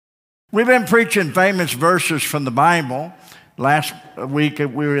We've been preaching famous verses from the Bible. Last week we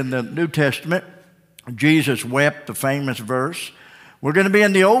were in the New Testament. Jesus wept, the famous verse. We're going to be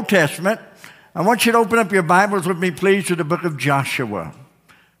in the Old Testament. I want you to open up your Bibles with me, please, to the book of Joshua.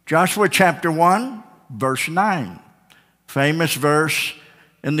 Joshua chapter 1, verse 9. Famous verse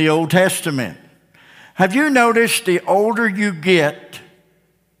in the Old Testament. Have you noticed the older you get,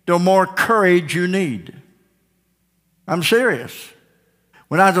 the more courage you need? I'm serious.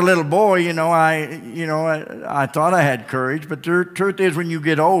 When I was a little boy, I thought I had courage, but the truth is when you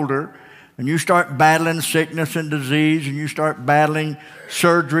get older and you start battling sickness and disease and you start battling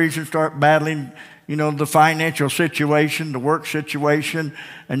surgeries and start battling, the financial situation, the work situation,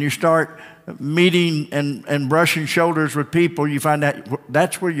 and you start meeting and brushing shoulders with people, you find that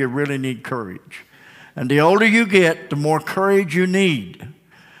that's where you really need courage. And the older you get, the more courage you need.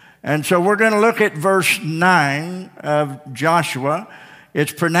 And so we're going to look at verse 9 of Joshua.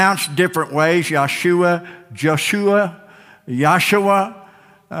 It's pronounced different ways, Joshua, Joshua,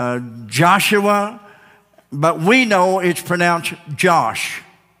 but we know it's pronounced Josh.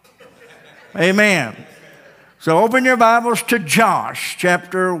 Amen. So open your Bibles to Josh,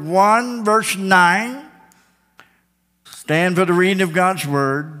 chapter 1, verse 9. Stand for the reading of God's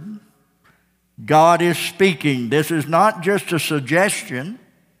Word. God is speaking. This is not just a suggestion.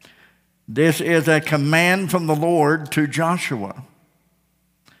 This is a command from the Lord to Joshua.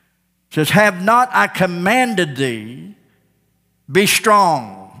 It says, "Have not I commanded thee, be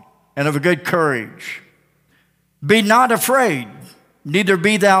strong and of a good courage. Be not afraid, neither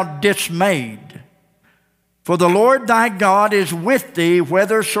be thou dismayed. For the Lord thy God is with thee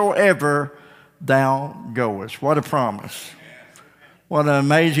whithersoever thou goest." What a promise. What an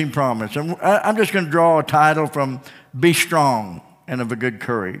amazing promise. And I'm just going to draw a title from "Be Strong and of a Good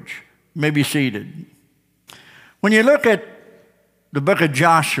Courage." You may be seated. When you look at the book of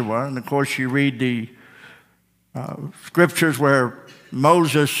Joshua, and of course you read the scriptures where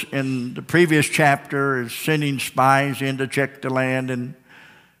Moses in the previous chapter is sending spies in to check the land,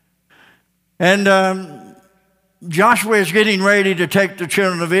 and Joshua is getting ready to take the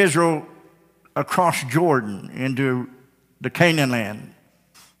children of Israel across Jordan into the Canaan land,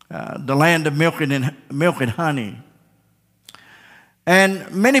 the land of milk and honey.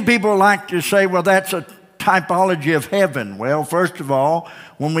 And many people like to say, well, that's a typology of heaven. Well, first of all,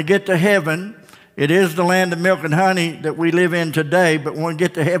 when we get to heaven, it is the land of milk and honey that we live in today, but when we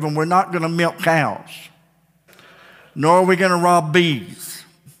get to heaven, we're not going to milk cows, nor are we going to rob bees,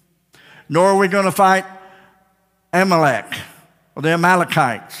 nor are we going to fight Amalek, or the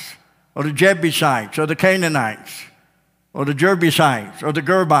Amalekites, or the Jebusites, or the Canaanites, or the Jebusites, or the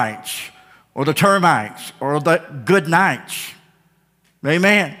Gerbites, or the termites, or the Goodnites.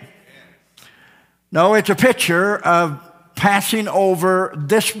 Amen. No, it's a picture of passing over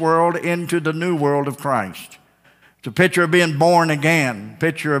this world into the new world of Christ. It's a picture of being born again, a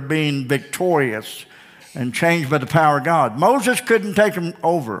picture of being victorious and changed by the power of God. Moses couldn't take him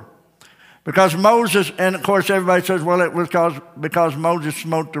over because Moses, and of course everybody says, well, it was because Moses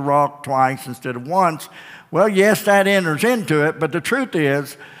smote the rock twice instead of once. Well, yes, that enters into it, but the truth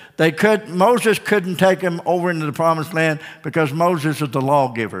is, Moses couldn't take him over into the promised land because Moses is the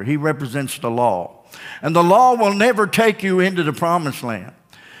lawgiver. He represents the law. And the law will never take you into the promised land.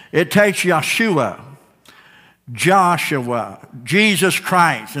 It takes Joshua, Jesus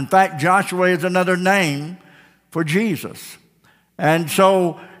Christ. In fact, Joshua is another name for Jesus. And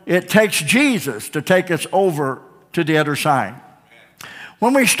so it takes Jesus to take us over to the other side.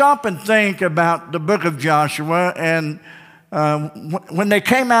 When we stop and think about the book of Joshua and when they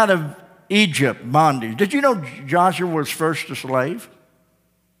came out of Egypt, bondage, did you know Joshua was first a slave?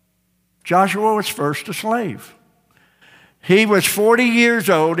 Joshua was first a slave. He was 40 years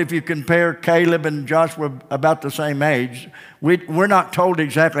old. If you compare Caleb and Joshua about the same age, we're not told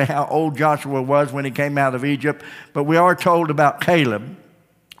exactly how old Joshua was when he came out of Egypt, but we are told about Caleb.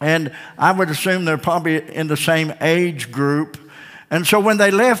 And I would assume they're probably in the same age group. And so when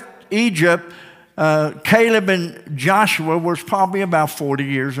they left Egypt, Caleb and Joshua was probably about 40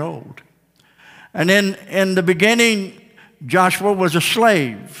 years old. And then in the beginning, Joshua was a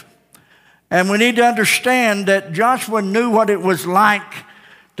slave. And we need to understand that Joshua knew what it was like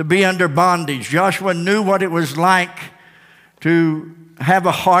to be under bondage. Joshua knew what it was like to have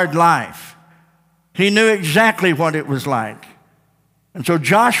a hard life. He knew exactly what it was like. And so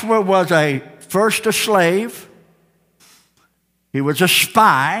Joshua was first a slave. He was a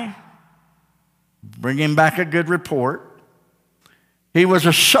spy, bringing back a good report. He was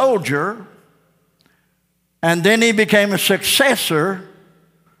a soldier, and then he became a successor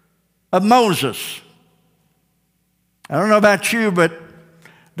of Moses. I don't know about you, but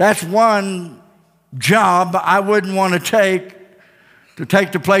That's one job I wouldn't want to take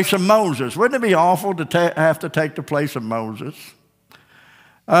the place of Moses. Wouldn't it be awful to have to take the place of Moses?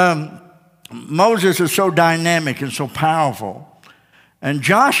 Moses is so dynamic and so powerful. And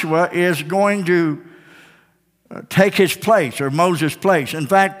Joshua is going to take his place, or Moses' place. In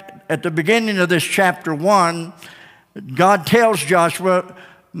fact, at the beginning of this chapter 1, God tells Joshua,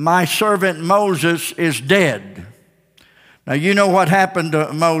 my servant Moses is dead. Now, you know what happened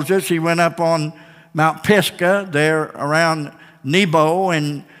to Moses. He went up on Mount Pisgah, there around Nebo,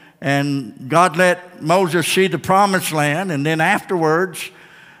 and God let Moses see the promised land. And then afterwards,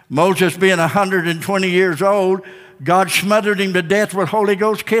 Moses being 120 years old, God smothered him to death with Holy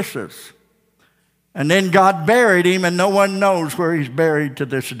Ghost kisses. And then God buried him, and no one knows where he's buried to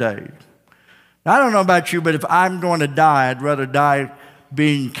this day. Now, I don't know about you, but if I'm going to die, I'd rather die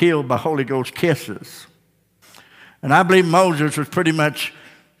being killed by Holy Ghost kisses. And I believe Moses was pretty much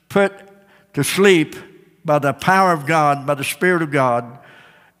put to sleep by the power of God, by the Spirit of God,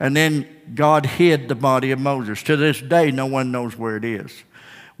 and then God hid the body of Moses. To this day, no one knows where it is.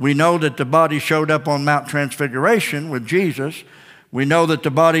 We know that the body showed up on Mount Transfiguration with Jesus. We know that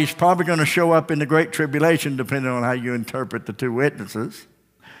the body's probably going to show up in the Great Tribulation, depending on how you interpret the two witnesses.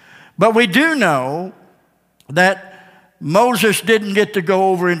 But we do know that Moses didn't get to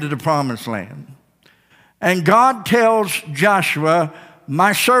go over into the Promised Land. And God tells Joshua,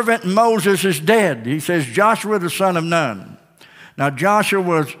 my servant Moses is dead. He says, Joshua the son of Nun. Now, Joshua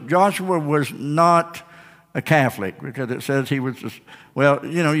was not a Catholic, because it says he was, well,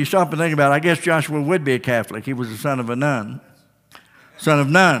 you know, you stop and think about it. I guess Joshua would be a Catholic. He was the son of a nun. Son of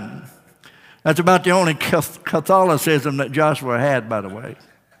Nun. That's about the only Catholicism that Joshua had, by the way.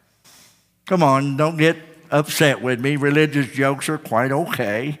 Come on, don't get upset with me. Religious jokes are quite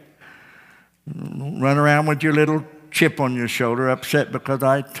okay. Run around with your little chip on your shoulder, upset because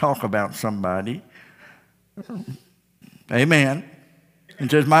I talk about somebody. Amen.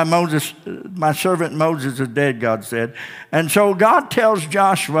 It says, my servant Moses is dead, God said. And so God tells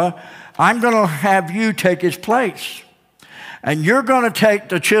Joshua, I'm going to have you take his place. And you're going to take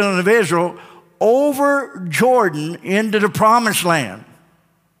the children of Israel over Jordan into the Promised Land.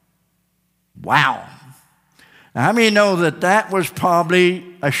 Wow. Now, how many know that that was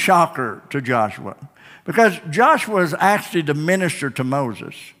probably a shocker to Joshua? Because Joshua was actually the minister to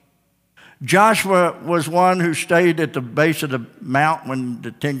Moses. Joshua was one who stayed at the base of the mount when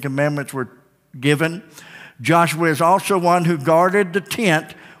the Ten Commandments were given. Joshua is also one who guarded the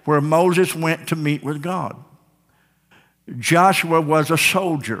tent where Moses went to meet with God. Joshua was a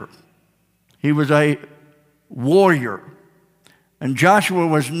soldier. He was a warrior. And Joshua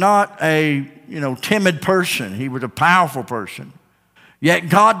was not a, timid person. He was a powerful person. Yet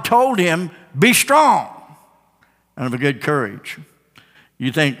God told him, be strong and of a good courage.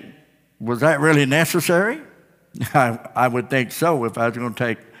 You think, was that really necessary? I would think so if I was going to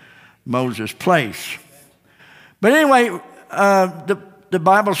take Moses' place. But anyway, the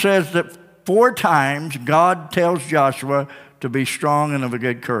Bible says that 4 times God tells Joshua to be strong and of a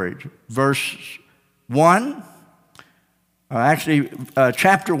good courage. Verse 1,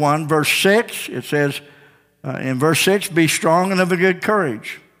 chapter 1, verse 6, it says, in verse 6, be strong and of a good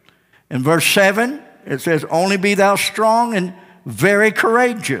courage. In verse 7, it says, only be thou strong and very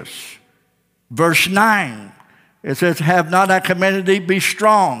courageous. Verse 9, it says, have not I commanded thee, be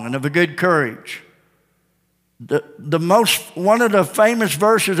strong and of a good courage. One of the famous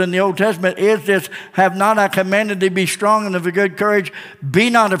verses in the Old Testament is this, have not I commanded thee, be strong and of a good courage, be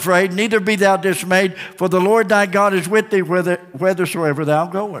not afraid, neither be thou dismayed, for the Lord thy God is with thee whithersoever thou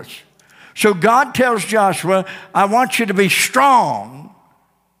goest. So God tells Joshua, I want you to be strong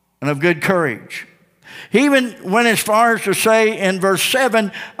and of good courage. He even went as far as to say in verse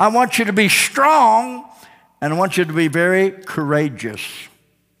 7, I want you to be strong and I want you to be very courageous.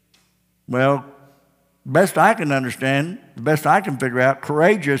 Well, best I can understand, the best I can figure out,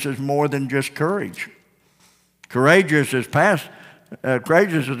 courageous is more than just courage. Courageous is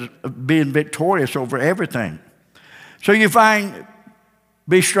being victorious over everything. So you find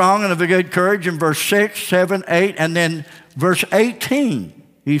be strong and of a good courage in verse 6, 7, 8, and then verse 18.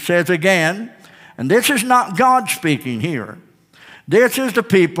 He says again, and this is not God speaking here. This is the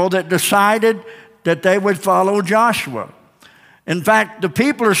people that decided that they would follow Joshua. In fact, the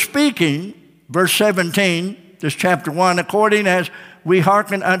people are speaking, verse 17, this chapter 1, according as we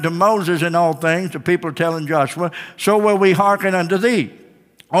hearken unto Moses in all things, the people are telling Joshua, so will we hearken unto thee.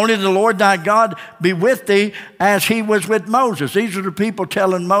 Only the Lord thy God be with thee as he was with Moses. These are the people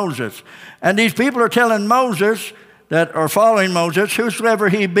telling Moses. And these people are telling Moses, that are following Moses, whosoever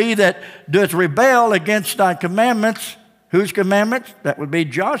he be that doth rebel against thy commandments Whose commandments? That would be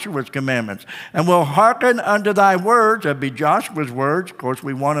Joshua's commandments. And will hearken unto thy words, that would be Joshua's words. Of course,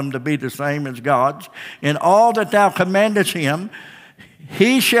 we want them to be the same as God's. In all that thou commandest him,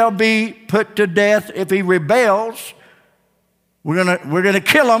 he shall be put to death if he rebels. We're gonna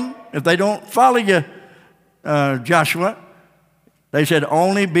kill him if they don't follow you, Joshua. They said,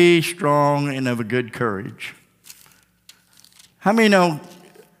 only be strong and of a good courage. How many know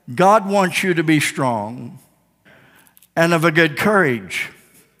God wants you to be strong and of a good courage?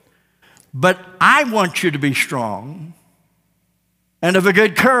 But I want you to be strong and of a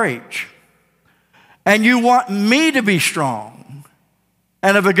good courage. And you want me to be strong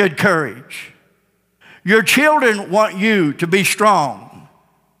and of a good courage. Your children want you to be strong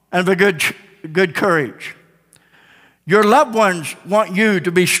and of a good courage. Your loved ones want you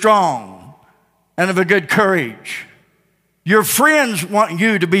to be strong and of a good courage. Your friends want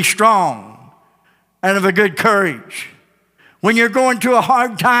you to be strong and of a good courage. When you're going through a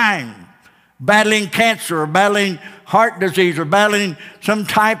hard time, battling cancer or battling heart disease or battling some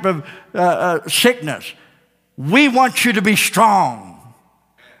type of sickness, we want you to be strong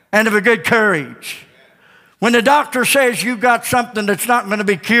and of a good courage. When the doctor says you've got something that's not going to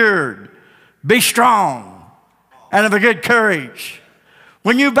be cured, be strong and of a good courage.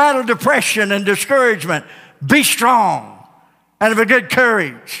 When you battle depression and discouragement, be strong and of a good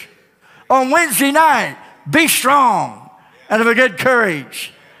courage. On Wednesday night, be strong and of a good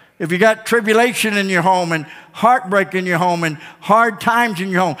courage. If you got tribulation in your home and heartbreak in your home and hard times in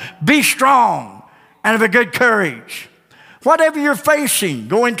your home, be strong and of a good courage. Whatever you're facing,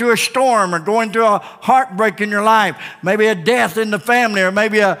 going through a storm or going through a heartbreak in your life, maybe a death in the family or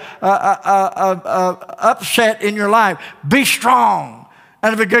maybe a upset in your life, be strong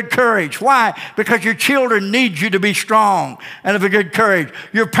and of a good courage. Why? Because your children need you to be strong and of a good courage.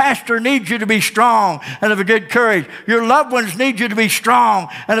 Your pastor needs you to be strong and of a good courage. Your loved ones need you to be strong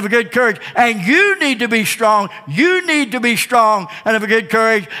and of a good courage. And you need to be strong. You need to be strong and of a good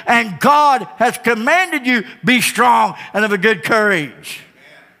courage. And God has commanded you, be strong and of a good courage.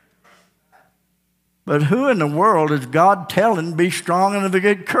 But who in the world is God telling be strong and of a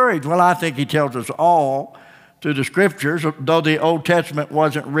good courage? Well, I think he tells us all through the scriptures. Though the Old Testament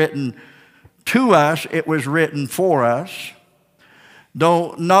wasn't written to us, it was written for us.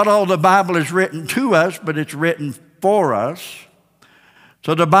 Though not all the Bible is written to us, but it's written for us.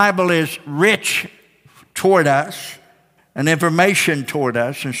 So the Bible is rich toward us and information toward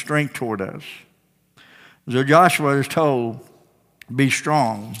us and strength toward us. So Joshua is told, be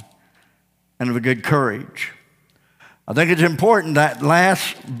strong and of a good courage. I think it's important that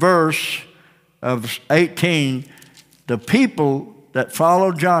last verse of 18, the people that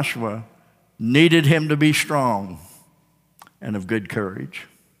followed Joshua needed him to be strong and of good courage.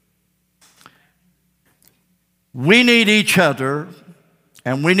 We need each other,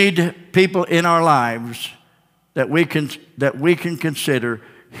 and we need people in our lives that we can consider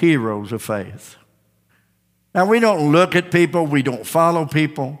heroes of faith. Now, we don't look at people, we don't follow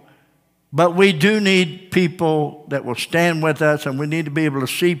people, but we do need people that will stand with us, and we need to be able to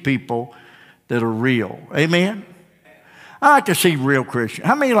see people that are real. Amen? I like to see real Christians.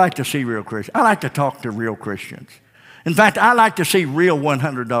 How many like to see real Christians? I like to talk to real Christians. In fact, I like to see real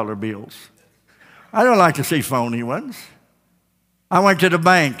 $100 bills. I don't like to see phony ones. I went to the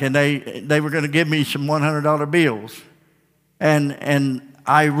bank, and they were going to give me some $100 bills. And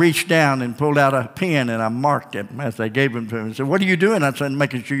I reached down and pulled out a pen, and I marked them as they gave them to me. I said, what are you doing? I said,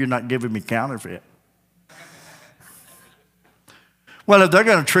 making sure you're not giving me counterfeit. Well, if they're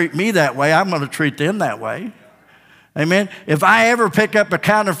going to treat me that way, I'm going to treat them that way. Amen. If I ever pick up a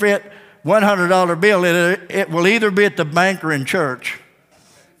counterfeit $100 bill, it will either be at the bank or in church.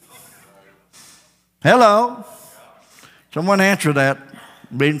 Hello? Someone answer that.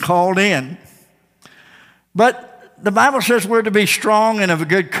 Being called in. But the Bible says we're to be strong and of a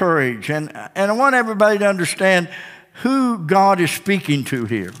good courage. And I want everybody to understand who God is speaking to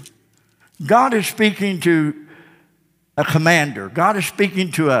here. God is speaking to a commander. God is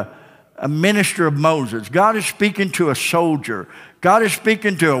speaking to a minister of Moses. God is speaking to a soldier. God is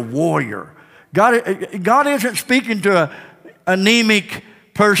speaking to a warrior. God isn't speaking to an anemic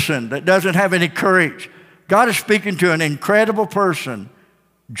person that doesn't have any courage. God is speaking to an incredible person,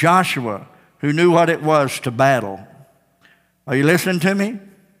 Joshua, who knew what it was to battle. Are you listening to me?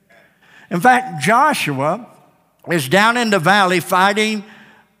 In fact, Joshua is down in the valley fighting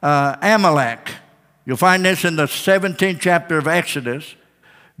Amalek. You'll find this in the 17th chapter of Exodus.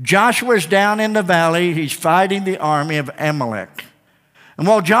 Joshua is down in the valley. He's fighting the army of Amalek. And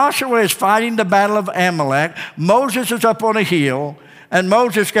while Joshua is fighting the battle of Amalek, Moses is up on a hill, and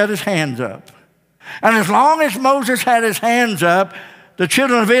Moses got his hands up. And as long as Moses had his hands up, the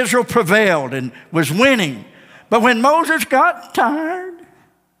children of Israel prevailed and was winning. But when Moses got tired,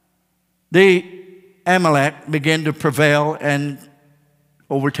 the Amalek began to prevail and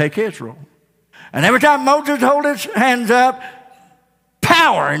overtake Israel. And every time Moses held his hands up,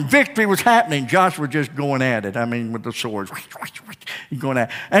 power and victory was happening. Joshua just going at it. I mean, with the swords. He's going at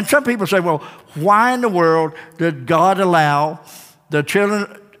it. And some people say, well, why in the world did God allow the children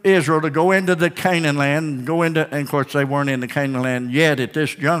of Israel to go into the Canaan land, and of course they weren't in the Canaan land yet at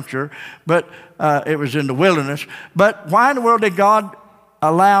this juncture, but it was in the wilderness. But why in the world did God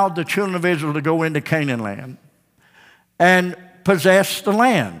allow the children of Israel to go into Canaan land and possess the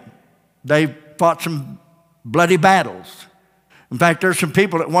land? They fought some bloody battles. In fact, there's some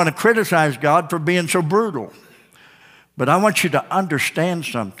people that want to criticize God for being so brutal. But I want you to understand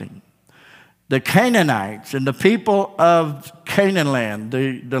something. The Canaanites and the people of Canaan land,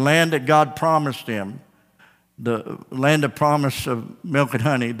 the land that God promised them, the land of promise of milk and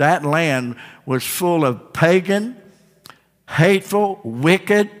honey, that land was full of pagan, hateful,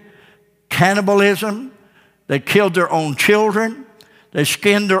 wicked, cannibalism. They killed their own children. They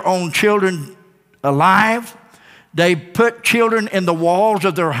skinned their own children alive. They put children in the walls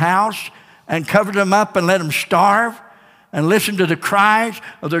of their house and covered them up and let them starve and listen to the cries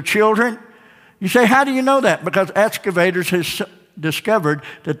of their children. You say, how do you know that? Because excavators have discovered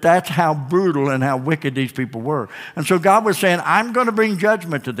that that's how brutal and how wicked these people were. And so God was saying, I'm going to bring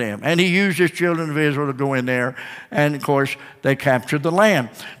judgment to them. And he used his children of Israel to go in there. And, of course, they captured the land.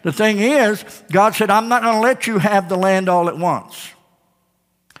 The thing is, God said, I'm not going to let you have the land all at once.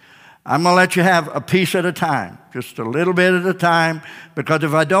 I'm going to let you have a piece at a time, just a little bit at a time, because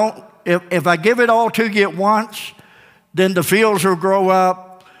if I give it all to you at once, then the fields will grow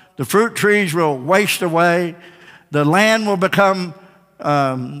up, the fruit trees will waste away, the land will become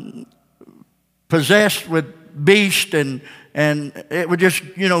possessed with beasts, and it would just,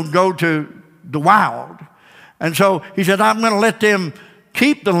 go to the wild. And so he said, I'm going to let them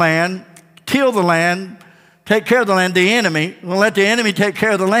keep the land, till the land, take care of the land, the enemy. We'll let the enemy take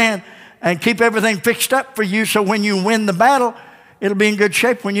care of the land and keep everything fixed up for you so when you win the battle, it'll be in good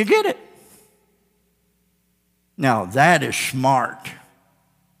shape when you get it. Now, that is smart.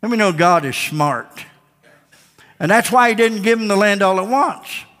 Let me know God is smart. And that's why he didn't give them the land all at once.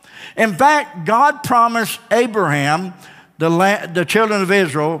 In fact, God promised Abraham, the children of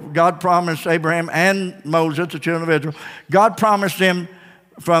Israel, God promised Abraham and Moses, the children of Israel, God promised them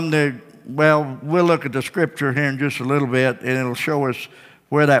we'll look at the scripture here in just a little bit, and it'll show us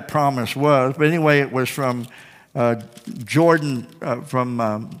where that promise was. But anyway, it was from Jordan,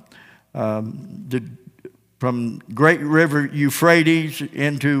 from great river Euphrates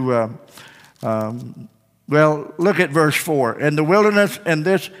into, look at verse 4. In the wilderness, and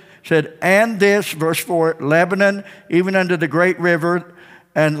this said, and this, verse 4, Lebanon, even unto the great river,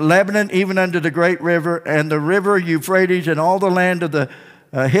 and Lebanon, even unto the great river, and the river Euphrates, and all the land of the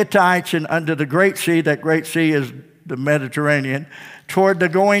Hittites, and unto the great sea. That great sea is the Mediterranean, toward the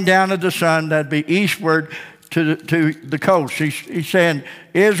going down of the sun, that'd be eastward to the coast. He's saying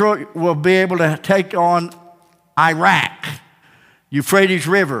Israel will be able to take on Iraq, Euphrates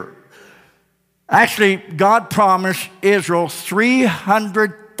River. Actually, God promised Israel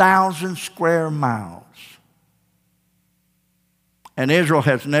 300,000 square miles. And Israel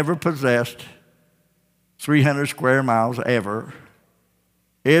has never possessed 300 square miles ever.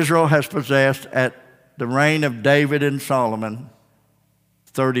 Israel has possessed, at the reign of David and Solomon,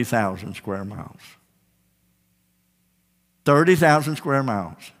 30,000 square miles. 30,000 square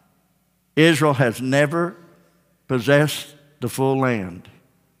miles. Israel has never possessed the full land.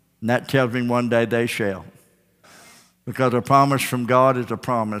 And that tells me one day they shall. Because a promise from God is a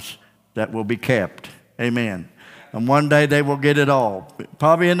promise that will be kept. Amen. And one day they will get it all.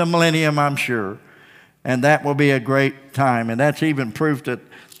 Probably in the millennium, I'm sure. And that will be a great time. And that's even proof that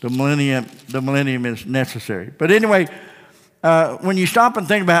the millennium is necessary. But anyway, when you stop and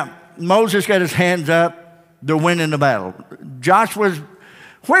think about Moses got his hands up, they're winning the battle.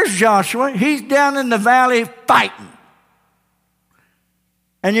 Where's Joshua? He's down in the valley fighting.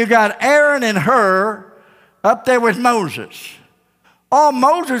 And you got Aaron and Hur up there with Moses. All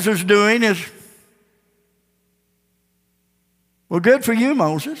Moses is doing is, well, good for you,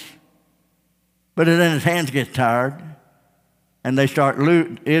 Moses. But then his hands get tired, and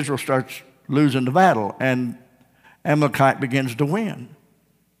Israel starts losing the battle, and Amalekite begins to win.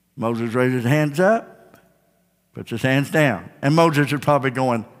 Moses raises his hands up, puts his hands down. And Moses is probably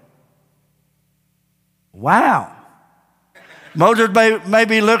going, wow, Moses may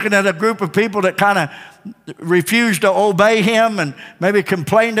be looking at a group of people that kind of refused to obey him and maybe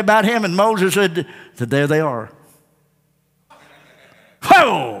complained about him, and Moses said, there they are.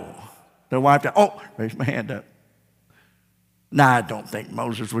 Whoa! They wiped out. Oh, raise my hand up. No, I don't think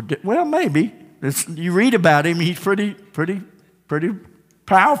Moses would do. Well, maybe. You read about him, he's pretty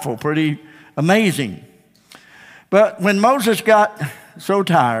powerful, pretty amazing. But when Moses got so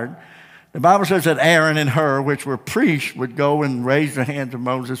tired, the Bible says that Aaron and Hur, which were priests, would go and raise the hands of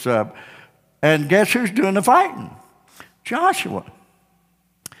Moses up. And guess who's doing the fighting? Joshua.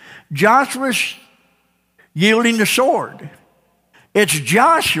 Joshua's yielding the sword. It's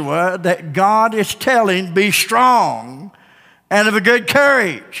Joshua that God is telling, be strong and of a good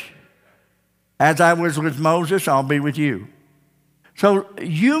courage. As I was with Moses, I'll be with you. So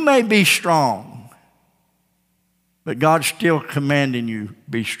you may be strong, but God's still commanding you,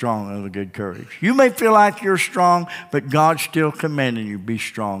 be strong and of a good courage. You may feel like you're strong, but God's still commanding you, be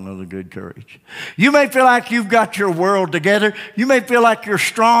strong and of a good courage. You may feel like you've got your world together. You may feel like you're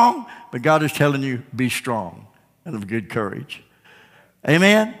strong, but God is telling you, be strong and of good courage.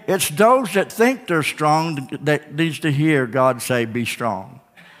 Amen? It's those that think they're strong that needs to hear God say, be strong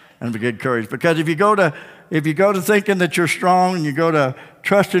and of good courage. Because if you go to thinking that you're strong and you go to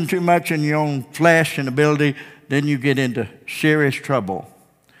trusting too much in your own flesh and ability, then you get into serious trouble.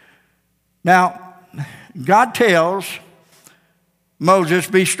 Now, God tells Moses,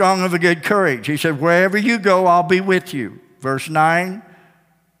 be strong of a good courage. He said, wherever you go, I'll be with you. Verse 9.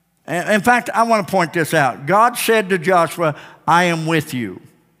 In fact, I want to point this out. God said to Joshua, I am with you.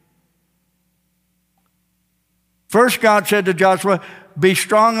 First, God said to Joshua, be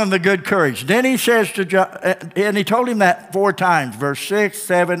strong and of good courage. Then he says to and he told him that 4 times, verse 6,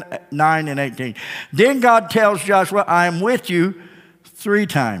 7, 9, and 18. Then God tells Joshua, I am with you 3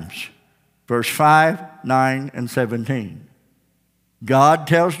 times, verse 5, 9, and 17. God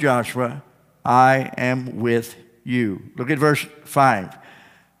tells Joshua, I am with you. Look at verse 5.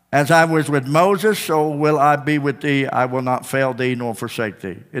 As I was with Moses, so will I be with thee. I will not fail thee nor forsake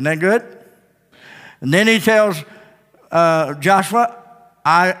thee. Isn't that good? And then he tells Joshua,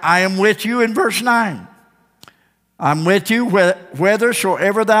 I am with you in verse 9. I'm with you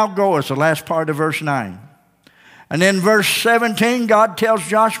whithersoever thou goest, the last part of verse 9. And then verse 17, God tells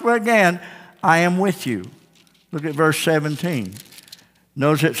Joshua again, I am with you. Look at verse 17.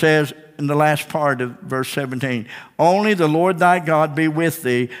 Notice it says in the last part of verse 17, only the Lord thy God be with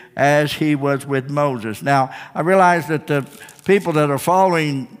thee as he was with Moses. Now, I realize that the people that are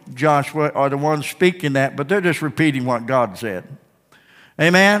following Joshua are the ones speaking that, but they're just repeating what God said.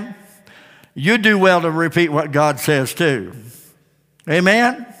 Amen? You do well to repeat what God says too.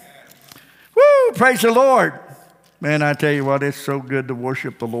 Amen? Woo! Praise the Lord. Man, I tell you what, it's so good to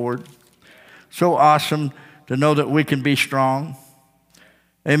worship the Lord. So awesome to know that we can be strong.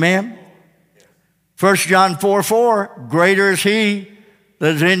 Amen? 1 John 4:4, greater is he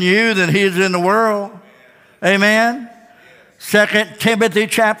that is in you than he is in the world. Amen? 2 Timothy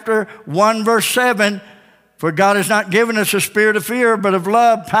chapter 1, verse 7, for God has not given us a spirit of fear, but of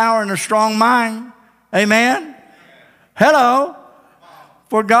love, power, and a strong mind. Amen? Hello?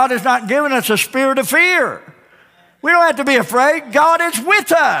 For God has not given us a spirit of fear. We don't have to be afraid. God is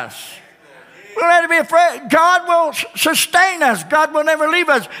with us. We don't have to be afraid. God will sustain us. God will never leave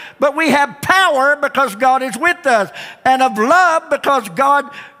us. But we have power because God is with us. And of love because God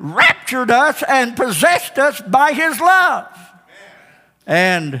raptured us and possessed us by his love.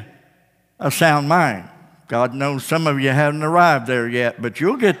 And a sound mind. God knows some of you haven't arrived there yet, but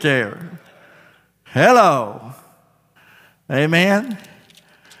you'll get there. Hello. Amen.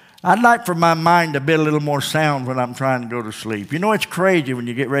 I'd like for my mind to be a little more sound when I'm trying to go to sleep. You know, it's crazy when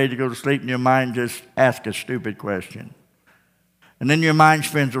you get ready to go to sleep and your mind just asks a stupid question. And then your mind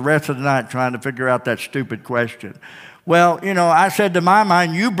spends the rest of the night trying to figure out that stupid question. Well, you know, I said to my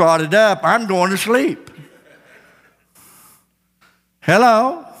mind, you brought it up. I'm going to sleep.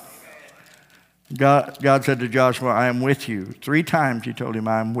 Hello? God said to Joshua, I am with you. 3 times he told him,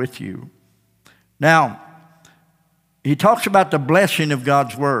 I am with you. Now, he talks about the blessing of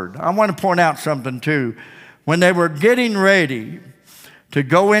God's word. I want to point out something too. When they were getting ready to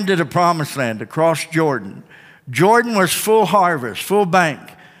go into the promised land, to cross Jordan, Jordan was full harvest, full bank.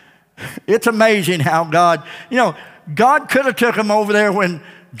 It's amazing how God, you know, God could have took them over there when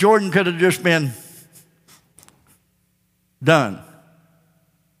Jordan could have just been done.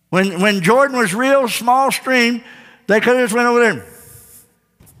 When Jordan was real small stream, they could have just went over there.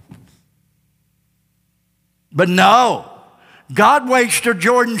 But no, God waits till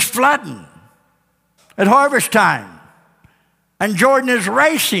Jordan's flooding at harvest time. And Jordan is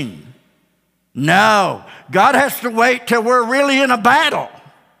racing. No. God has to wait till we're really in a battle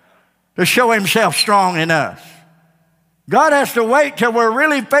to show himself strong in us. God has to wait till we're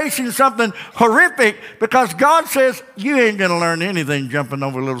really facing something horrific, because God says you ain't going to learn anything jumping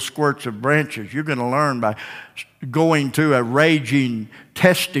over little squirts of branches. You're going to learn by going through a raging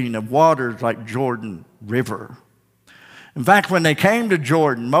testing of waters like Jordan River. In fact, when they came to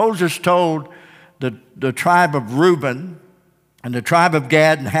Jordan, Moses told the tribe of Reuben and the tribe of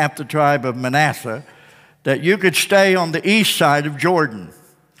Gad and half the tribe of Manasseh that you could stay on the east side of Jordan.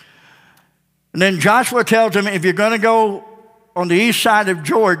 And then Joshua tells them, if you're going to go on the east side of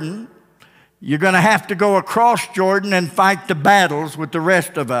Jordan, you're going to have to go across Jordan and fight the battles with the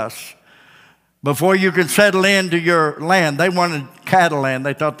rest of us before you can settle into your land. They wanted cattle land.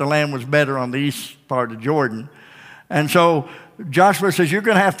 They thought the land was better on the east part of Jordan. And so Joshua says, you're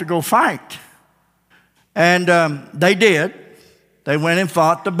going to have to go fight. And they did. They went and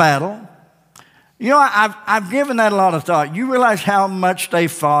fought the battle. You know, I've given that a lot of thought. You realize how much they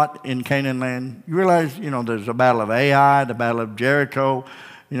fought in Canaan land? You realize, there's the battle of Ai, the battle of Jericho.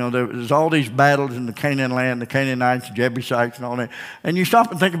 There's all these battles in the Canaan land, the Canaanites, the Jebusites, and all that. And you stop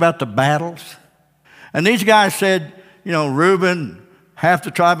and think about the battles. And these guys said, Reuben, half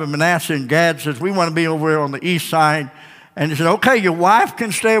the tribe of Manasseh, and Gad says, we want to be over here on the east side. And he said, okay, your wife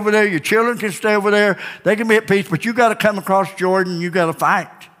can stay over there, your children can stay over there, they can be at peace, but you got to come across Jordan, you got to fight.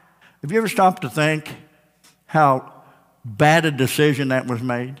 Have you ever stopped to think how bad a decision that was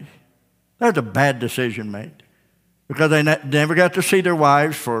made? That was a bad decision made, because they never got to see their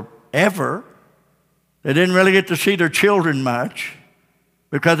wives forever. They didn't really get to see their children much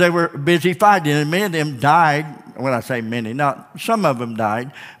because they were busy fighting. And many of them died. When I say many, some of them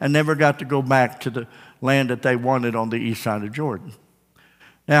died and never got to go back to the land that they wanted on the east side of Jordan.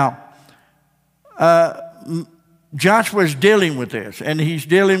 Now, Joshua's dealing with this, and he's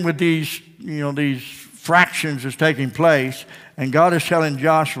dealing with these fractions that's taking place, and God is telling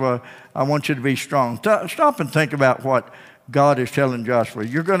Joshua, I want you to be strong. Stop and think about what God is telling Joshua.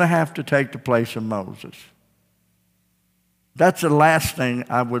 You're going to have to take the place of Moses. That's the last thing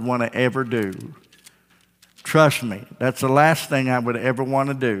I would want to ever do. Trust me, that's the last thing I would ever want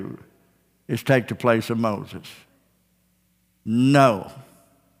to do, is take the place of Moses. No.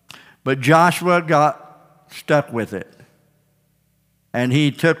 But Joshua got stuck with it. And he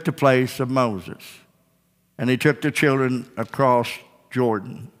took the place of Moses. And he took the children across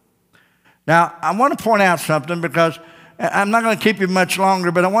Jordan. Now, I want to point out something, because I'm not going to keep you much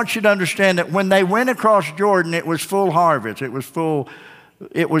longer, but I want you to understand that when they went across Jordan, it was full harvest. It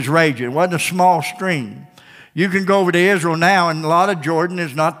was raging. It wasn't a small stream. You can go over to Israel now, and a lot of Jordan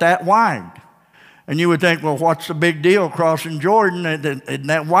is not that wide. And you would think, well, what's the big deal crossing Jordan? Isn't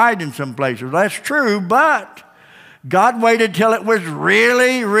that wide in some places? That's true, but God waited till it was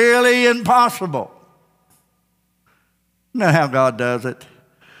really, really impossible. You know how God does it?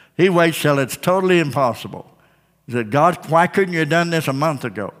 He waits till it's totally impossible. He said, God, why couldn't you have done this a month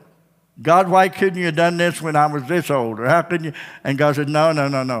ago? God, why couldn't you have done this when I was this old? Or how couldn't you? And God said,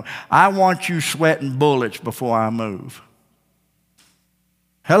 no. I want you sweating bullets before I move.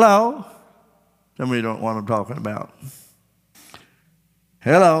 Hello? Some of you don't know what I'm talking about.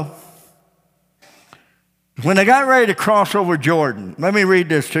 Hello? When they got ready to cross over Jordan, let me read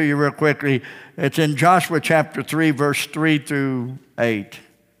this to you real quickly. It's in Joshua chapter 3, verse 3 through 8.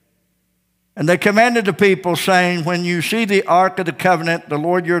 And they commanded the people, saying, when you see the ark of the covenant, the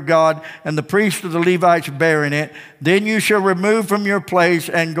Lord your God, and the priests of the Levites bearing it, then you shall remove from your place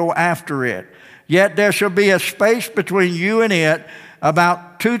and go after it. Yet there shall be a space between you and it,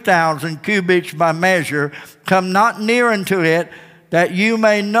 about 2,000 cubits by measure. Come not near unto it, that you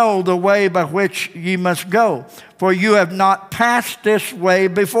may know the way by which ye must go. For you have not passed this way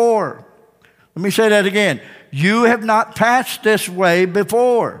before. Let me say that again. You have not passed this way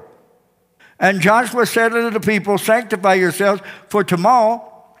before. And Joshua said unto the people, sanctify yourselves, for tomorrow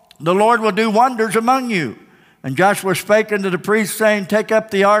the Lord will do wonders among you. And Joshua spake unto the priests, saying, take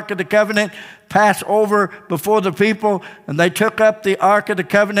up the ark of the covenant, pass over before the people. And they took up the ark of the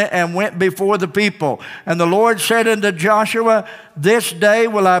covenant and went before the people. And the Lord said unto Joshua, this day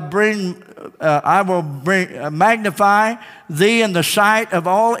will I magnify thee in the sight of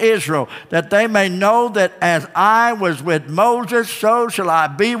all Israel, that they may know that as I was with Moses, so shall I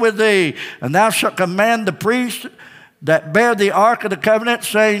be with thee. And thou shalt command the priests that bear the ark of the covenant,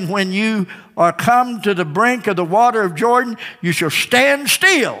 saying, when you are come to the brink of the water of Jordan, you shall stand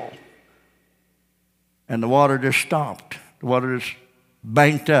still. And the water just stopped. The water just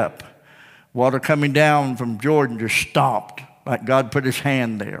banked up. Water coming down from Jordan just stopped, like God put his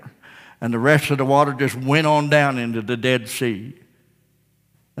hand there. And the rest of the water just went on down into the Dead Sea.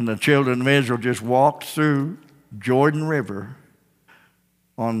 And the children of Israel just walked through Jordan River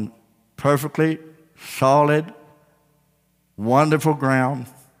on perfectly solid, wonderful ground,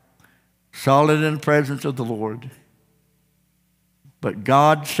 solid in the presence of the Lord. But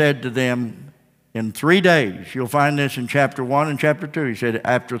God said to them, in 3 days, you'll find this in chapter 1 and chapter 2, he said,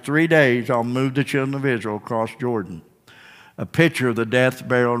 after 3 days, I'll move the children of Israel across Jordan. A picture of the death,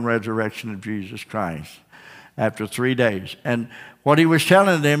 burial, and resurrection of Jesus Christ. After 3 days. And what he was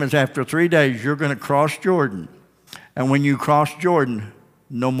telling them is after 3 days, you're going to cross Jordan. And when you cross Jordan,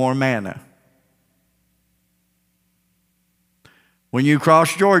 no more manna. When you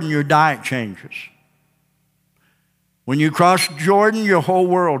cross Jordan, your diet changes. When you cross Jordan, your whole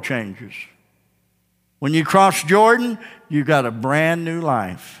world changes. When you cross Jordan, you got a brand new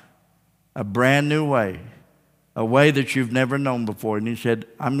life, a brand new way, a way that you've never known before. And he said,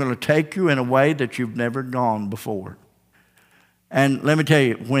 I'm going to take you in a way that you've never gone before. And let me tell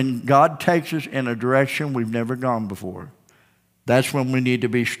you, when God takes us in a direction we've never gone before, that's when we need to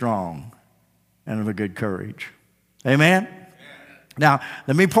be strong and of a good courage. Amen? Now,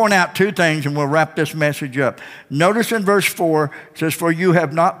 let me point out 2 things and we'll wrap this message up. Notice in verse 4, it says, for you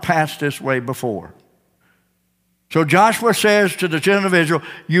have not passed this way before. So Joshua says to the children of Israel,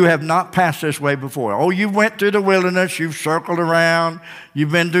 you have not passed this way before. Oh, you went through the wilderness, you've circled around,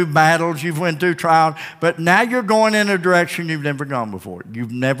 you've been through battles, you've went through trials, but now you're going in a direction you've never gone before.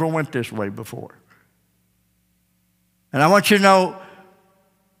 You've never went this way before. And I want you to know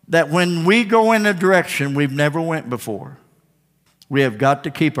that when we go in a direction we've never went before, we have got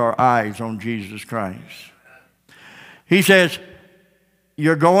to keep our eyes on Jesus Christ. He says,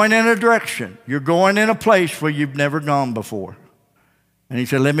 you're going in a direction. You're going in a place where you've never gone before. And he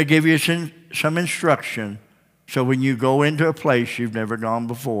said, let me give you some instruction. So when you go into a place you've never gone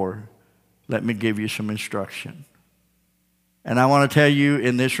before, let me give you some instruction. And I want to tell you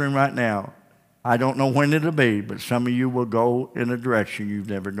in this room right now, I don't know when it'll be, but some of you will go in a direction you've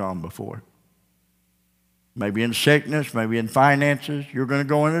never gone before. Maybe in sickness, maybe in finances, you're going to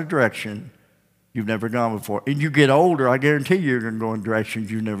go in a direction you've never gone before. And you get older, I guarantee you're going to go in directions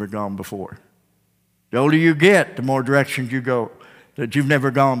you've never gone before. The older you get, the more directions you go that you've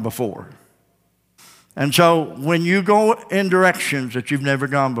never gone before. And so when you go in directions that you've never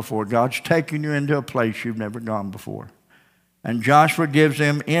gone before, God's taking you into a place you've never gone before. And Joshua gives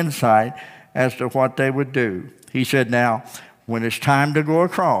them insight as to what they would do. He said, now, when it's time to go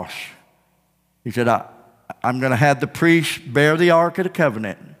across, he said, I'm going to have the priests bear the Ark of the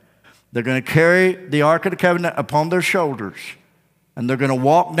Covenant. They're going to carry the Ark of the Covenant upon their shoulders. And they're going to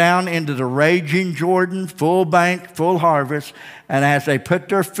walk down into the raging Jordan, full bank, full harvest. And as they put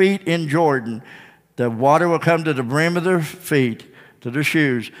their feet in Jordan, the water will come to the brim of their feet, to their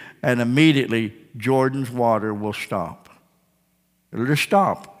shoes, and immediately Jordan's water will stop. It'll just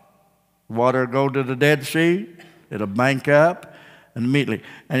stop. Water will go to the Dead Sea. It'll bank up, and immediately.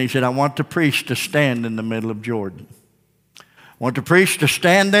 And he said, I want the priests to stand in the middle of Jordan. I want the priests to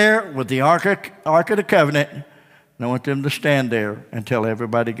stand there with the Ark of the Covenant, and I want them to stand there until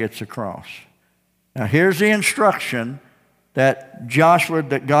everybody gets across. Now here's the instruction that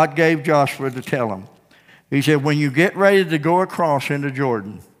God gave Joshua to tell him. He said, when you get ready to go across into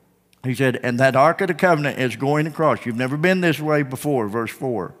Jordan, he said, and that Ark of the Covenant is going across. You've never been this way before, verse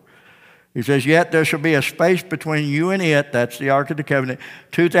 4. He says, yet there shall be a space between you and it, that's the Ark of the Covenant,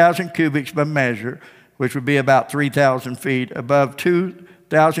 2,000 cubits by measure, which would be about 3,000 feet, above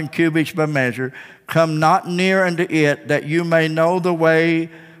 2,000 cubits by measure. Come not near unto it, that you may know the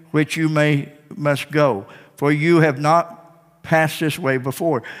way which you must go. For you have not passed this way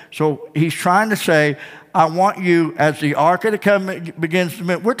before. So he's trying to say, I want you, as the Ark of the Covenant begins to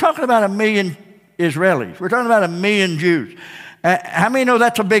move. We're talking about 1 million Israelis. We're talking about 1 million Jews. How many know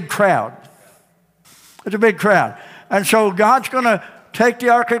that's a big crowd? It's a big crowd. And so God's going to take the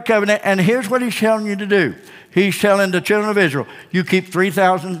Ark of the Covenant, and here's what he's telling you to do. He's telling the children of Israel, you keep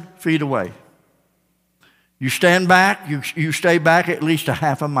 3,000 feet away. You stand back, you stay back at least a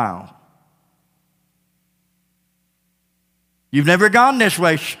half a mile. You've never gone this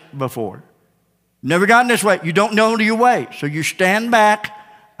way before. Never gotten this way. You don't know your way. So you stand back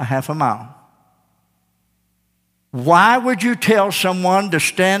a half a mile. Why would you tell someone to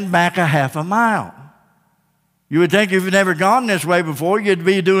stand back a half a mile? You would think if you've never gone this way before, you'd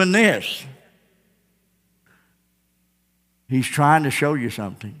be doing this. He's trying to show you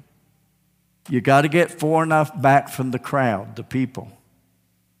something. You got to get far enough back from the crowd, the people,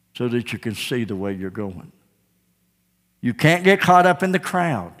 so that you can see the way you're going. You can't get caught up in the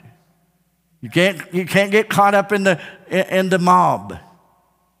crowd. You can't get caught up in the mob.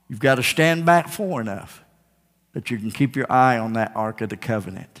 You've got to stand back far enough that you can keep your eye on that Ark of the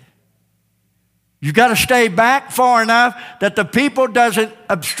Covenant. You've got to stay back far enough that the people doesn't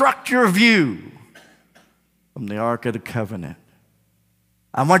obstruct your view from the Ark of the Covenant.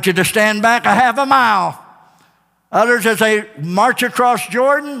 I want you to stand back a half a mile. Others, as they march across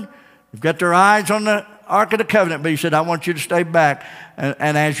Jordan, they've got their eyes on the Ark of the Covenant. But he said, I want you to stay back.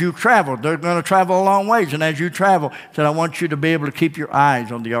 And as you travel, they're going to travel a long ways. And as you travel, he said, I want you to be able to keep your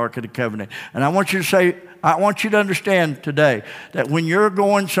eyes on the Ark of the Covenant. And I want you to say, I want you to understand today that when you're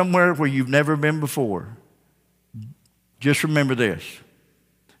going somewhere where you've never been before, just remember this.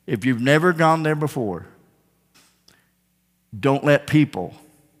 If you've never gone there before, don't let people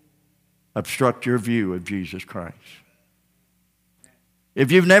obstruct your view of Jesus Christ.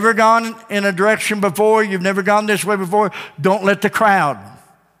 If you've never gone in a direction before, you've never gone this way before, don't let the crowd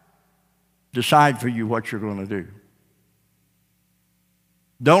decide for you what you're going to do.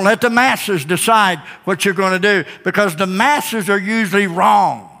 Don't let the masses decide what you're going to do, because the masses are usually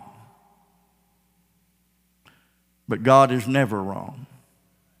wrong. But God is never wrong.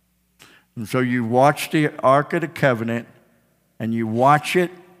 And so you watch the Ark of the Covenant, and you watch it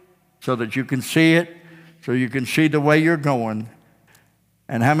so that you can see it, so you can see the way you're going.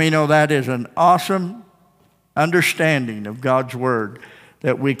 And how many know that is an awesome understanding of God's Word,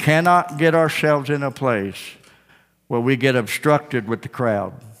 that we cannot get ourselves in a place where we get obstructed with the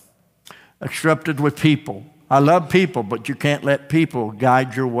crowd, obstructed with people. I love people, but you can't let people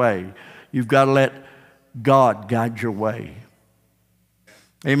guide your way. You've got to let God guide your way.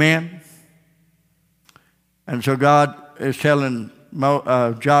 Amen? And so God is telling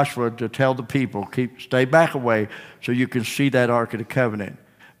Joshua to tell the people, stay back away so you can see that Ark of the Covenant.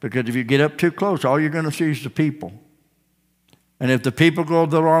 Because if you get up too close, all you're going to see is the people. And if the people go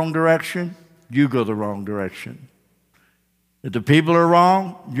the wrong direction, you go the wrong direction. If the people are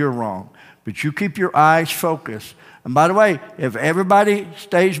wrong, you're wrong. But you keep your eyes focused. And by the way, if everybody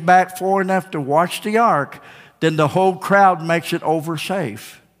stays back far enough to watch the ark, then the whole crowd makes it over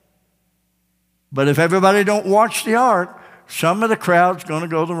safe. But if everybody don't watch the ark, some of the crowd's going to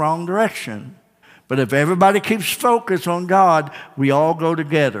go the wrong direction. But if everybody keeps focus on God, we all go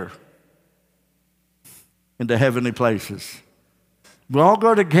together into heavenly places. We all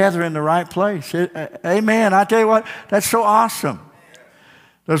go together in the right place. Amen. I tell you what, that's so awesome.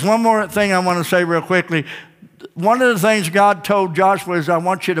 There's one more thing I want to say real quickly. One of the things God told Joshua is, I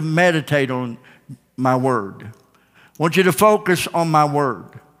want you to meditate on my word. I want you to focus on my word.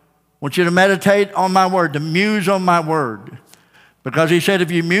 I want you to meditate on my word, to muse on my word. Because he said,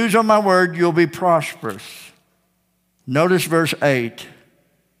 if you muse on my word, you'll be prosperous. Notice verse 8.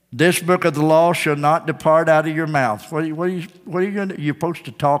 This book of the law shall not depart out of your mouth. What are you going to do? You're supposed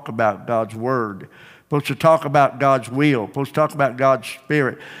to talk about God's word. You're supposed to talk about God's will. You're supposed to talk about God's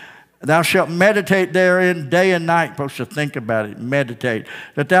spirit. Thou shalt meditate therein day and night. You're supposed to think about it, meditate.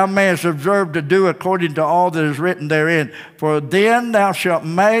 That thou mayest observe to do according to all that is written therein. For then thou shalt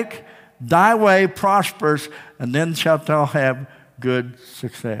make thy way prosperous, and then shalt thou have good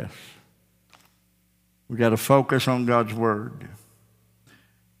success. We've got to focus on God's word.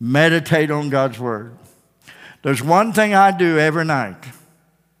 Meditate on God's word. There's one thing I do every night.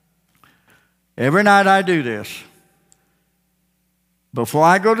 Every night I do this. Before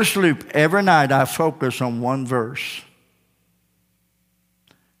I go to sleep, every night I focus on one verse.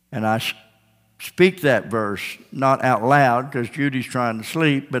 And I speak that verse, not out loud because Judy's trying to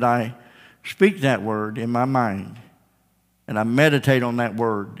sleep, but I speak that word in my mind. And I meditate on that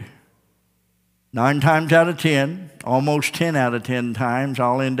word. 9 times out of 10, almost 10 out of 10 times,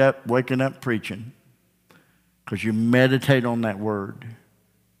 I'll end up waking up preaching. Because you meditate on that word.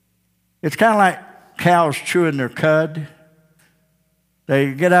 It's kind of like cows chewing their cud.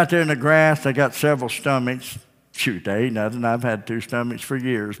 They get out there in the grass, they got several stomachs. Shoot, they ain't nothing. I've had 2 stomachs for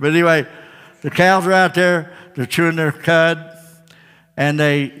years. But anyway, the cows are out there, they're chewing their cud, and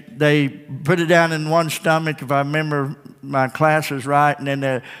they put it down in one stomach, if I remember my classes right, and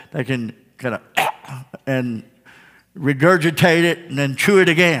then they can kind of and regurgitate it and then chew it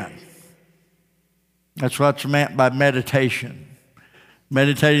again. That's what's meant by meditation.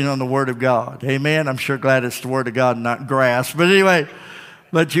 Meditating on the Word of God. Amen? I'm sure glad it's the Word of God and not grass. But anyway,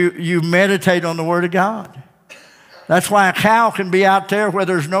 but you meditate on the Word of God. That's why a cow can be out there where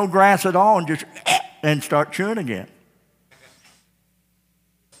there's no grass at all and just and start chewing again.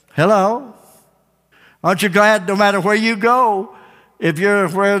 Hello? Aren't you glad no matter where you go, if you're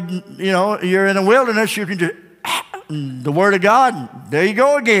you're in a wilderness, you can just the Word of God. There you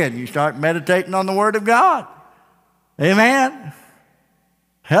go again. You start meditating on the Word of God. Amen?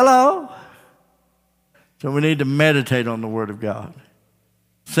 Hello? So we need to meditate on the Word of God.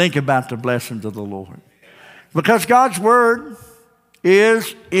 Think about the blessings of the Lord. Because God's Word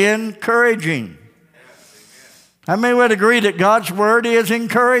is encouraging. How many would agree that God's Word is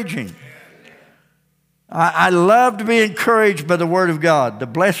encouraging? I love to be encouraged by the Word of God. The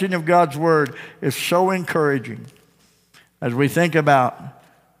blessing of God's Word is so encouraging as we think about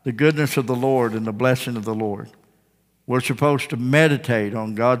the goodness of the Lord and the blessing of the Lord. We're supposed to meditate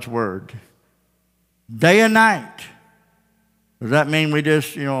on God's Word day and night. Does that mean we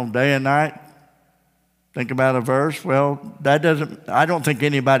just, day and night think about a verse? Well, I don't think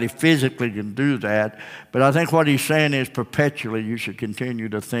anybody physically can do that. But I think what he's saying is perpetually you should continue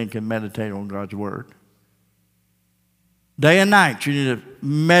to think and meditate on God's Word. Day and night, you need to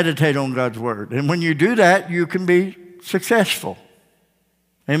meditate on God's Word. And when you do that, you can be successful.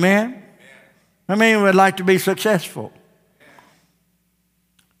 Amen? How many would like to be successful?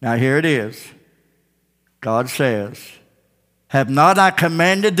 Now here it is. God says, have not I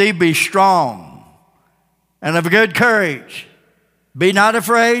commanded thee, be strong and of good courage. Be not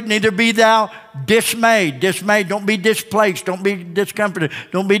afraid, neither be thou dismayed. Dismayed, don't be displaced. Don't be discomforted.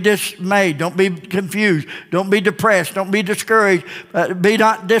 Don't be dismayed. Don't be confused. Don't be depressed. Don't be discouraged. Be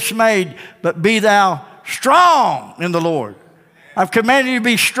not dismayed, but be thou strong in the Lord. I've commanded you to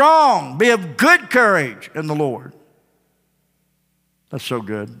be strong. Be of good courage in the Lord. That's so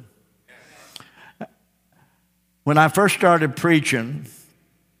good. When I first started preaching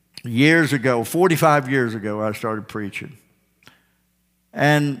years ago, 45 years ago, I started preaching.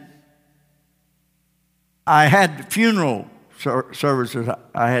 And I had funeral services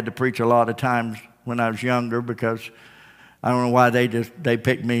I had to preach a lot of times when I was younger because I don't know why they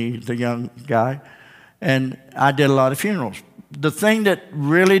picked me, the young guy. And I did a lot of funerals. The thing that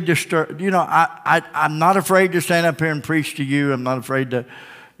really disturbed, I'm not afraid to stand up here and preach to you. I'm not afraid to,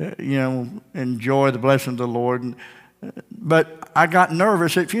 enjoy the blessing of the Lord. But I got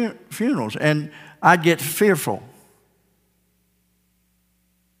nervous at funerals, and I'd get fearful.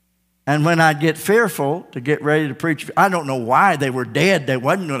 And when I'd get fearful to get ready to preach, I don't know why. They were dead. They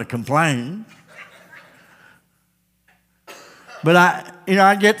wasn't going to complain. But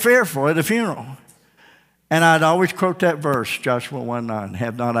I'd get fearful at a funeral. And I'd always quote that verse, Joshua 1:9.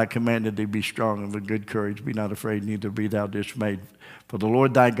 Have not I commanded thee, be strong and of good courage. Be not afraid, neither be thou dismayed. For the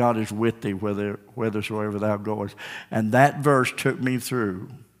Lord thy God is with thee whithersoever thou goest. And that verse took me through,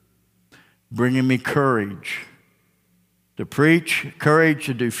 bringing me courage to preach, courage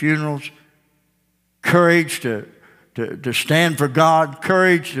to do funerals, courage to stand for God,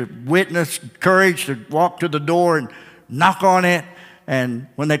 courage to witness, courage to walk to the door and knock on it. And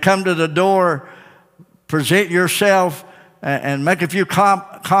when they come to the door, present yourself and make a few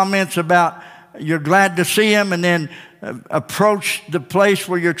comments about you're glad to see him, and then approach the place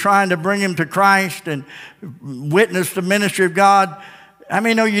where you're trying to bring him to Christ and witness the ministry of God. I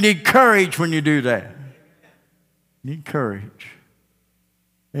mean, you need courage when you do that. You need courage.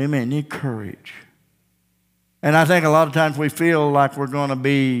 Amen. You need courage. And I think a lot of times we feel like we're going to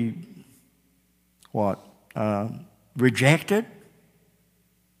be, rejected?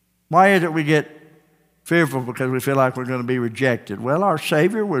 Why is it we get fearful? Because we feel like we're going to be rejected. Well, our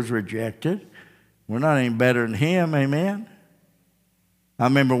Savior was rejected. We're not any better than him, amen? I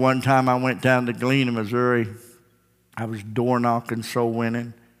remember one time I went down to Galena, Missouri. I was door knocking, soul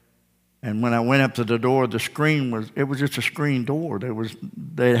winning. And when I went up to the door, it was just a screen door.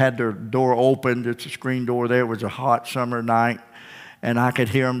 They had their door opened. It's a screen door there. It was a hot summer night. And I could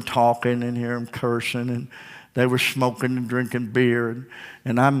hear them talking and hear them cursing. And they were smoking and drinking beer.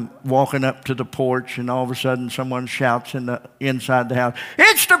 And I'm walking up to the porch, and all of a sudden someone shouts inside the house,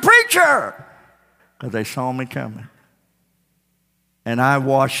 "It's the preacher!" Because they saw me coming. And I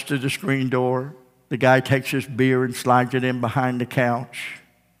watched through the screen door. The guy takes his beer and slides it in behind the couch.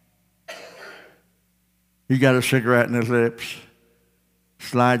 He got a cigarette in his lips.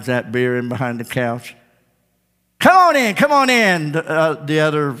 Slides that beer in behind the couch. Come on in, come on in. The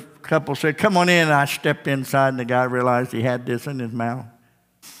other couple said, come on in. And I stepped inside, and the guy realized he had this in his mouth.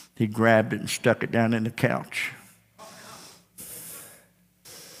 He grabbed it and stuck it down in the couch.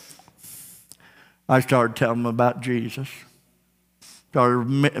 I started telling them about Jesus. Started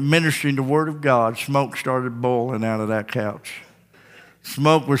ministering the Word of God. Smoke started boiling out of that couch.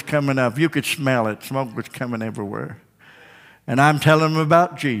 Smoke was coming up. You could smell it. Smoke was coming everywhere. And I'm telling them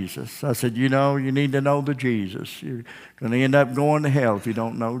about Jesus. I said, you need to know the Jesus. You're going to end up going to hell if you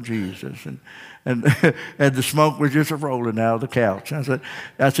don't know Jesus. And the smoke was just rolling out of the couch. I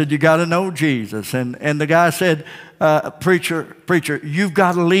said, you got to know Jesus. And the guy said, preacher, you've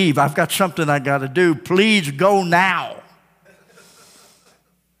got to leave. I've got something I got to do. Please go now.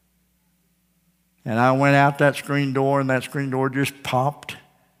 And I went out that screen door, and that screen door just popped.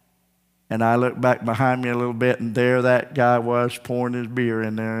 And I looked back behind me a little bit, and there that guy was pouring his beer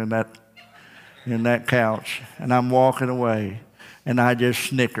in there in that couch. And I'm walking away, and I just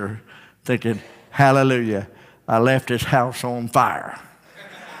snicker, thinking, hallelujah, I left his house on fire.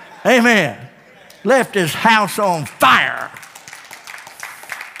 Amen. Left his house on fire.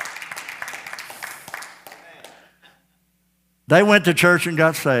 They went to church and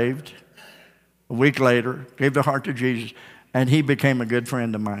got saved. A week later, gave their heart to Jesus, and he became a good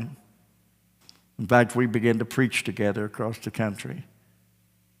friend of mine. In fact, we began to preach together across the country,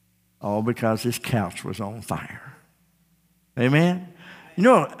 all because his couch was on fire. Amen? You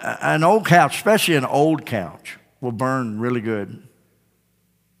know, an old couch, especially an old couch, will burn really good.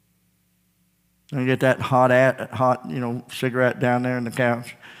 And you get that hot, cigarette down there in the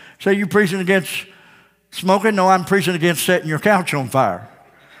couch. Say, you preaching against smoking? No, I'm preaching against setting your couch on fire.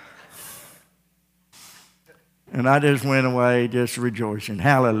 And I just went away just rejoicing.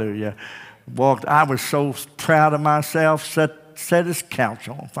 Hallelujah. I was so proud of myself, set his couch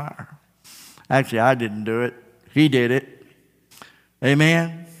on fire. Actually, I didn't do it. He did it.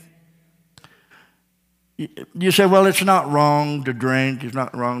 Amen. You say, well, it's not wrong to drink. It's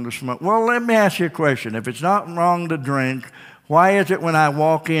not wrong to smoke. Well, let me ask you a question. If it's not wrong to drink, why is it when I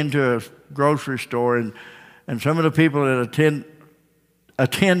walk into a grocery store and some of the people that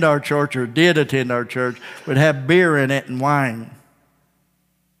attend our church or did attend our church would have beer in it and wine?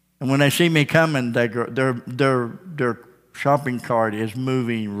 And when they see me coming, their shopping cart is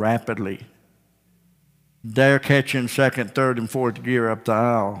moving rapidly. They're catching second, third, and fourth gear up the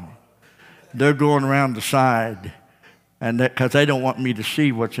aisle. They're going around the side, and because they don't want me to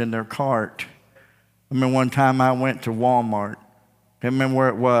see what's in their cart. I remember one time I went to Walmart. Can't remember where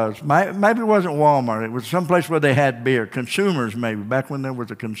it was. Maybe it wasn't Walmart. It was someplace where they had beer. Consumers, maybe, back when there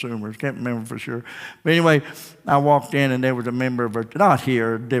was a Consumers. Can't remember for sure. But anyway, I walked in, and there was a member of not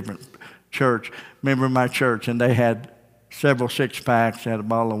here, a different church, member of my church, and they had several six-packs. They had a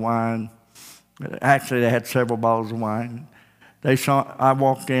bottle of wine. Actually, they had several bottles of wine. I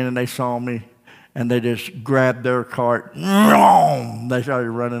walked in, and they saw me, and they just grabbed their cart. They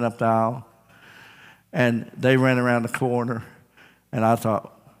started running up the aisle, and they ran around the corner. And I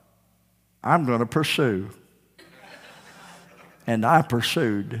thought, I'm going to pursue. And I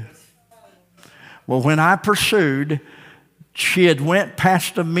pursued. Well, when I pursued, she had went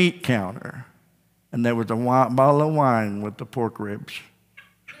past the meat counter, and there was a bottle of wine with the pork ribs.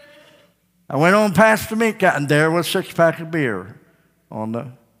 I went on past the meat counter, and there was a six-pack of beer on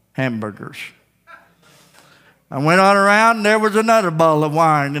the hamburgers. I went on around, and there was another bottle of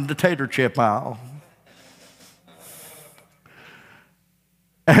wine in the tater chip aisle.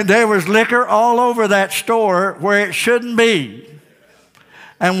 And there was liquor all over that store where it shouldn't be.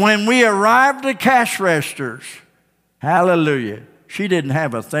 And when we arrived at cash registers, hallelujah, she didn't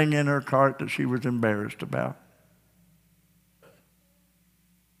have a thing in her cart that she was embarrassed about.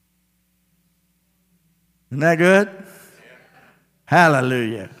 Isn't that good?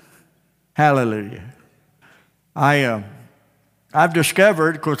 Hallelujah. Hallelujah. I've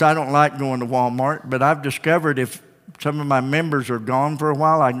discovered, of course, I don't like going to Walmart, but I've discovered if some of my members are gone for a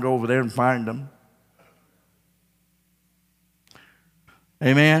while, I can go over there and find them.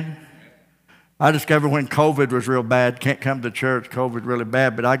 Amen? I discovered when COVID was real bad, can't come to church, COVID really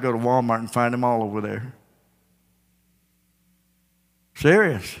bad, but I go to Walmart and find them all over there.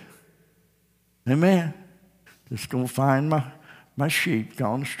 Serious. Amen? Just going to find my sheep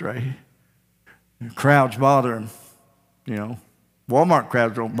gone astray. The crowds bother them. You know, Walmart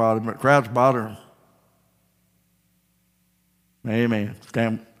crowds don't bother them, but crowds bother them. Amen.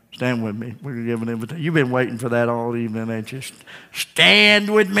 Stand with me. We're going to give an invitation. You've been waiting for that all evening, ain't you?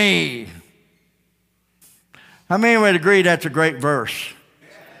 Stand with me. How many would agree that's a great verse?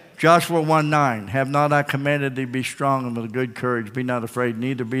 Joshua 1:9. Have not I commanded thee, be strong and of good courage. Be not afraid,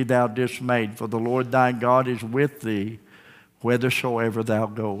 neither be thou dismayed. For the Lord thy God is with thee, whithersoever thou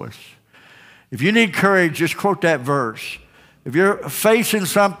goest. If you need courage, just quote that verse. If you're facing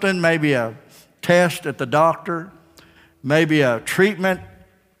something, maybe a test at the doctor, maybe a treatment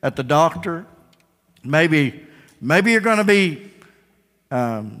at the doctor, maybe you're going to be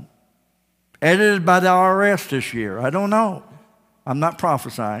edited by the IRS this year. I don't know. I'm not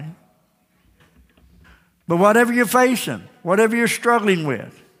prophesying. But whatever you're facing, whatever you're struggling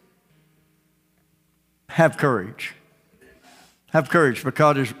with, have courage. Have courage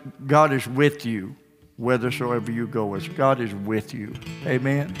because God is with you whithersoever you go. God is with you.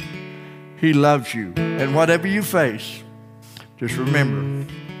 Amen. He loves you. And whatever you face, just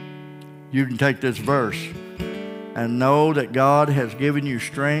remember, you can take this verse and know that God has given you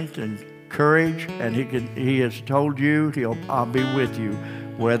strength and courage, and He has told you, I'll be with you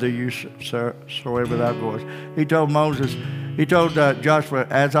whither you soever thou goest. He told Joshua,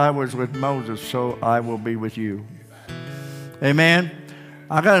 as I was with Moses, so I will be with you. Amen.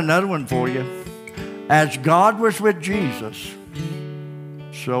 I got another one for you. As God was with Jesus,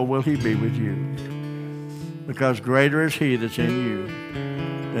 so will he be with you. Because greater is he that's in you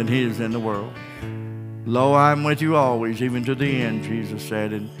than he is in the world. Lo, I am with you always, even to the end, Jesus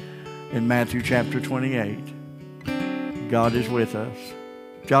said in Matthew chapter 28. God is with us.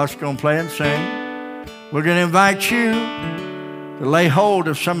 Josh's going to play and sing. We're going to invite you to lay hold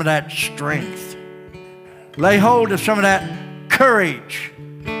of some of that strength. Lay hold of some of that courage,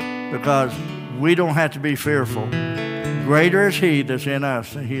 because we don't have to be fearful. Greater is he that's in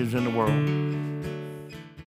us than he is in the world.